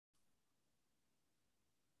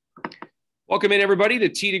Welcome in, everybody, to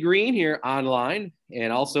Tee to Green here online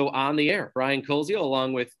and also on the air. Brian Koziel,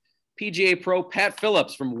 along with PGA Pro Pat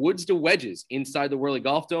Phillips from Woods to Wedges inside the Whirly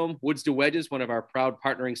Golf Dome. Woods to Wedges, one of our proud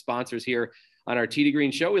partnering sponsors here on our Tee to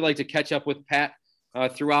Green show. We like to catch up with Pat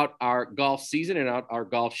throughout our golf season and our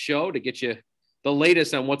golf show to get you the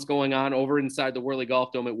latest on what's going on over inside the Whirly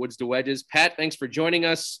Golf Dome at Woods to Wedges. Pat, thanks for joining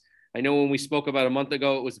us. I know when we spoke about a month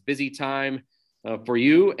ago, it was a busy time for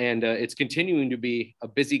you, and it's continuing to be a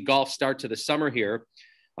busy golf start to the summer here.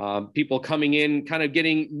 People coming in, kind of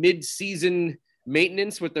getting mid-season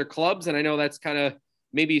maintenance with their clubs, and I know that's kind of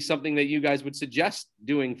maybe something that you guys would suggest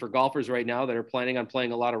doing for golfers right now that are planning on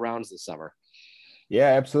playing a lot of rounds this summer. Yeah,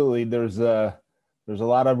 absolutely. There's a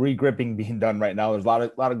lot of re-gripping being done right now. There's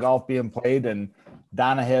a lot of golf being played, and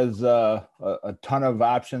Donna has a ton of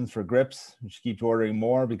options for grips. She keeps ordering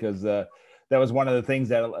more because that was one of the things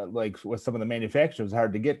that, like with some of the manufacturers,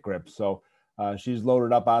 hard to get grips. So she's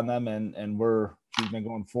loaded up on them, and she's been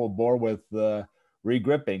going full bore with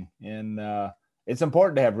re-gripping. And it's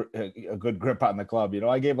important to have a good grip on the club. You know,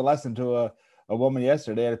 I gave a lesson to a woman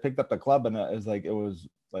yesterday. I picked up the club, and it was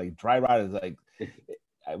like dry rot. It's like,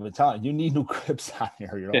 I was telling you need new grips on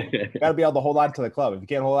here. You know, you got to be able to hold on to the club. If you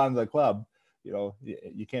can't hold on to the club, you know,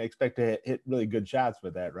 you can't expect to hit really good shots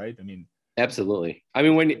with that, right? I mean, absolutely. I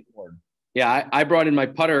mean, I brought in my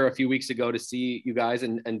putter a few weeks ago to see you guys,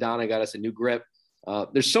 and Donna got us a new grip.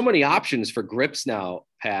 There's so many options for grips now,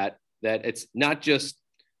 Pat, that it's not just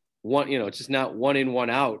one, you know, it's just not one in,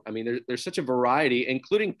 one out. I mean, there's such a variety,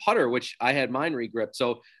 including putter, which I had mine re-gripped.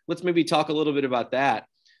 So let's maybe talk a little bit about that.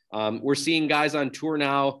 We're seeing guys on tour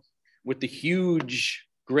now with the huge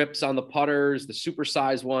grips on the putters, the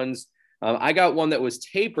supersized ones. I got one that was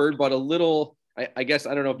tapered, but a little, I guess,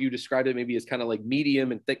 I don't know if you described it maybe as kind of like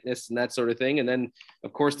medium in thickness and that sort of thing. And then,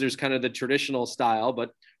 of course, there's kind of the traditional style.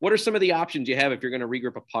 But what are some of the options you have if you're going to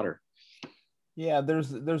re-grip a putter? Yeah,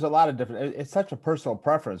 there's a lot of different. It's such a personal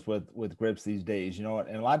preference with grips these days, you know.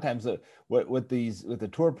 And a lot of times, what the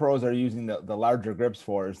tour pros are using the larger grips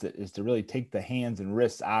for is to really take the hands and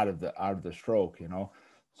wrists out of the stroke, you know.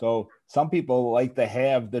 So some people like to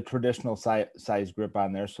have the traditional size grip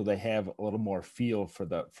on there, so they have a little more feel for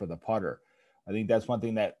the putter. I think that's one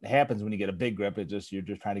thing that happens when you get a big grip. You're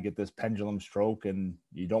just trying to get this pendulum stroke, and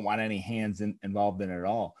you don't want any hands involved in it at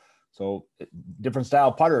all. So different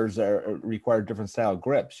style putters require different style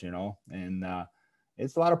grips, you know, and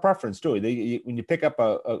it's a lot of preference too. When you pick up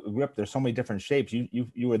a grip, there's so many different shapes.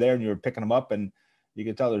 You were there and you were picking them up, and you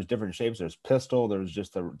can tell there's different shapes. There's pistol, there's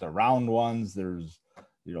just the round ones, there's,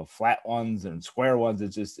 you know, flat ones and square ones.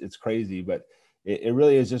 It's crazy, but it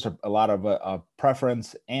really is just a lot of a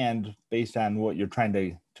preference and based on what you're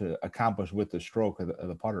trying to accomplish with the stroke of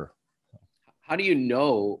the putter. How do you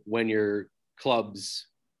know when your clubs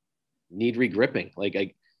need re-gripping?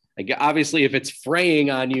 Like obviously if it's fraying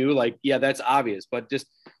on you, like, yeah, that's obvious, but just,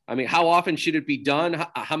 I mean, how often should it be done?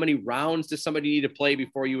 How many rounds does somebody need to play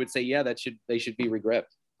before you would say, yeah, they should be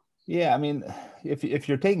re-gripped? Yeah, I mean, if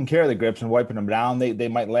you're taking care of the grips and wiping them down, they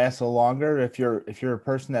might last a little longer. If you're a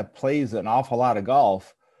person that plays an awful lot of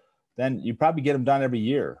golf, then you probably get them done every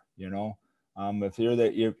year, you know. If you're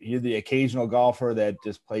the occasional golfer that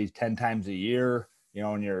just plays 10 times a year, you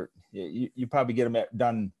know, and you probably get them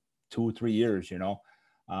done 2 or 3 years, you know.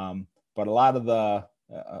 But a lot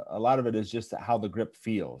of it is just how the grip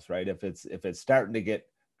feels, right? If it's starting to get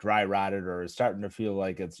dry rotted, or it's starting to feel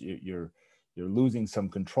like you're losing some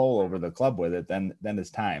control over the club with it, then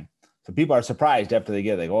it's time. So people are surprised after they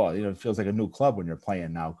get it. They go, oh, you know, it feels like a new club when you're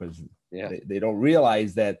playing now, because they don't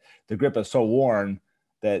realize that the grip is so worn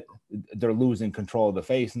that they're losing control of the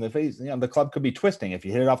face. And the face, you know, the club could be twisting. If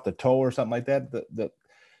you hit it off the toe or something like that,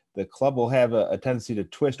 the club will have a tendency to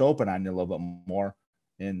twist open on you a little bit more,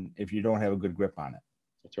 and if you don't have a good grip on it.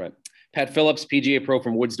 That's right. Pat Phillips, PGA Pro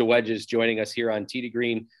from Woods to Wedges, joining us here on Tee to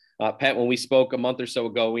Green. Pat, when we spoke a month or so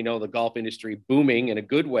ago, we know the golf industry booming in a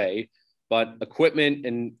good way, but equipment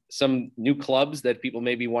and some new clubs that people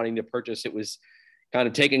may be wanting to purchase, it was kind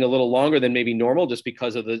of taking a little longer than maybe normal just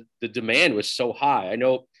because of the demand was so high. I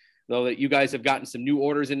know, though, that you guys have gotten some new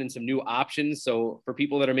orders in and some new options. So for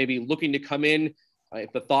people that are maybe looking to come in,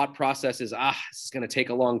 if the thought process is, this is going to take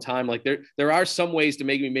a long time, like there are some ways to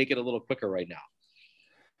make it a little quicker right now.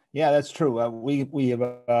 Yeah, that's true. We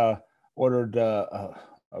have ordered a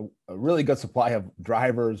really good supply of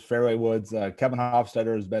drivers, fairway woods. Kevin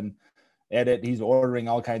Hofstetter has been at it. He's ordering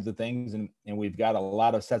all kinds of things, and we've got a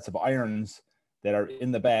lot of sets of irons that are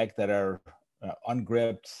in the back that are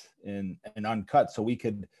ungripped and uncut. So we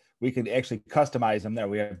could actually customize them there.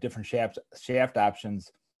 We have different shaft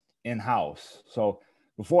options in-house. So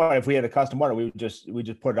before, if we had a custom order, we just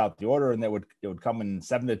put it out the order, and it would come in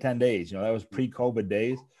 7 to 10 days. You know, that was pre-COVID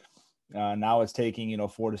days. Now it's taking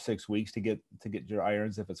 4 to 6 weeks to get your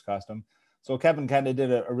irons if it's custom. So Kevin kind of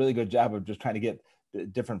did a really good job of just trying to get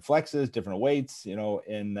different flexes, different weights,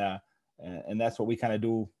 and that's what we kind of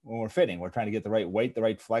do when we're fitting. We're trying to get the right weight, the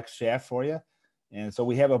right flex shaft for you. And so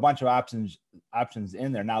we have a bunch of options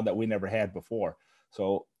in there now that we never had before.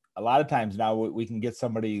 So a lot of times now we can get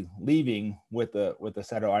somebody leaving with a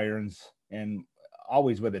set of irons, and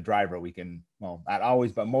always with a driver. We can, well, not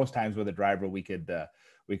always, but most times with a driver, we could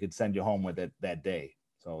send you home with it that day.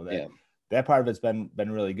 So that part of it's been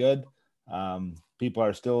really good. People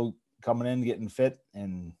are still coming in, getting fit,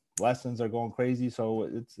 and lessons are going crazy. So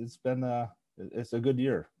it's been it's a good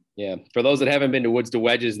year. Yeah. For those that haven't been to Woods to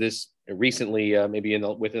Wedges this recently, maybe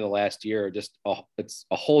within the last year, it's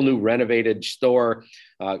a whole new renovated store,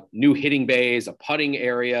 new hitting bays, a putting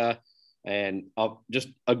area, and just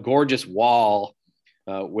a gorgeous wall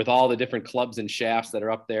with all the different clubs and shafts that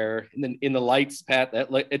are up there. And then in the lights, Pat,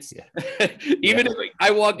 it's even if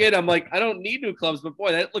I walk in, I'm like, I don't need new clubs, but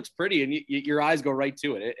boy, that looks pretty, and your eyes go right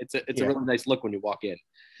to it. It's a really nice look when you walk in.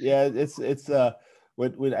 Yeah, it's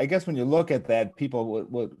I guess when you look at that, people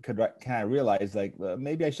could kind of realize, like,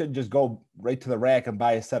 maybe I should just go right to the rack and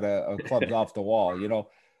buy a set of clubs off the wall.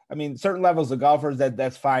 I mean, certain levels of golfers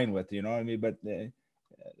that's fine with, what I mean, but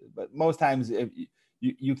most times if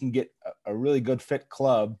you can get a really good fit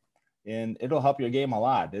club, and it'll help your game a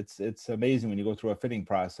lot. It's amazing when you go through a fitting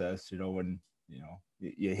process. When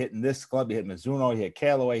you're hitting this club, you hit Mizuno, you hit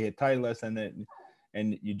Callaway, you hit Titleist,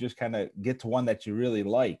 and you just kind of get to one that you really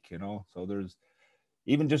like. So there's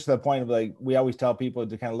even just to the point of, like, we always tell people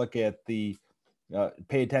to kind of look at pay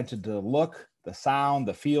attention to the look, the sound,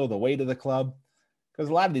 the feel, the weight of the club. Because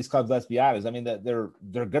a lot of these clubs, let's be honest, I mean, that they're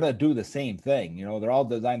going to do the same thing. They're all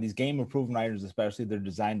designed, these game improvement irons especially, they're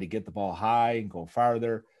designed to get the ball high and go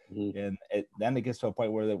farther. Mm-hmm. And then it gets to a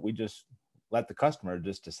point where we just let the customer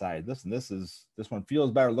just decide, listen, this one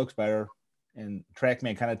feels better, looks better. And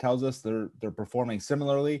TrackMan kind of tells us they're performing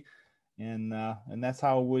similarly. And that's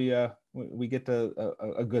how we get to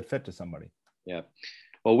a good fit to somebody. Yeah.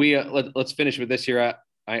 Well, let's finish with this here.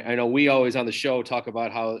 I know we always on the show talk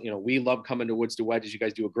about how, we love coming to Woods to Wedges. You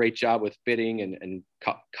guys do a great job with fitting and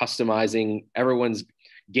customizing everyone's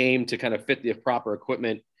game to kind of fit the proper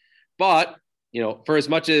equipment. But, for as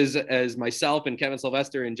much as myself and Kevin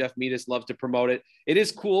Sylvester and Jeff Meadis love to promote it, it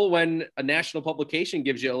is cool when a national publication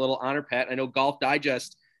gives you a little honor, Pat. I know Golf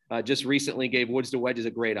Digest just recently gave Woods to Wedges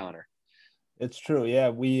a great honor. It's true. Yeah,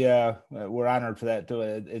 we're honored for that too.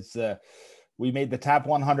 It's we made the top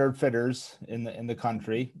 100 fitters in the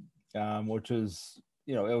country, which is,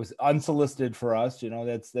 it was unsolicited for us.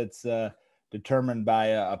 That's determined by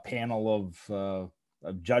a panel of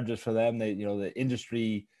judges for them. They, the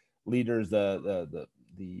industry leaders, the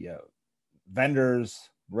vendors,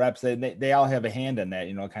 reps, they all have a hand in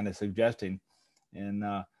that, kind of suggesting. And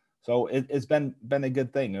so it's been a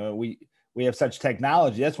good thing. We have such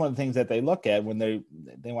technology. That's one of the things that they look at when they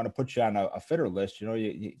want to put you on a fitter list.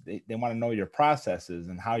 They want to know your processes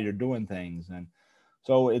and how you're doing things. And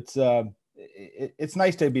so it's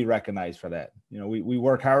nice to be recognized for that. We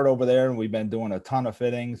work hard over there, and we've been doing a ton of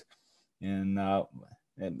fittings. And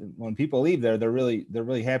when people leave there, they're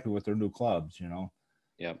really happy with their new clubs.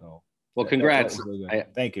 Yeah. So, well, congrats. Really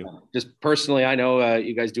thank you. Just personally, I know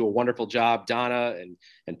you guys do a wonderful job, Donna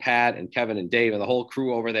and Pat and Kevin and Dave and the whole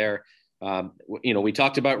crew over there. We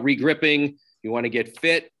talked about regripping. You want to get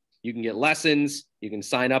fit, you can get lessons. You can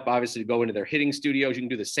sign up, obviously, to go into their hitting studios. You can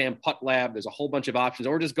do the Sam Putt Lab. There's a whole bunch of options,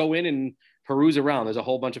 or just go in and peruse around. There's a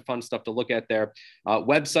whole bunch of fun stuff to look at there.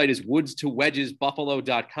 Website is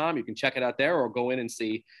woodstowedgesbuffalo.com. You can check it out there, or go in and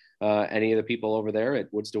see any of the people over there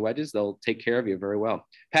at Woods to Wedges. They'll take care of you very well.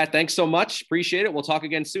 Pat, thanks so much. Appreciate it. We'll talk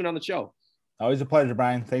again soon on the show. Always a pleasure,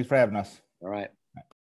 Brian. Thanks for having us. All right.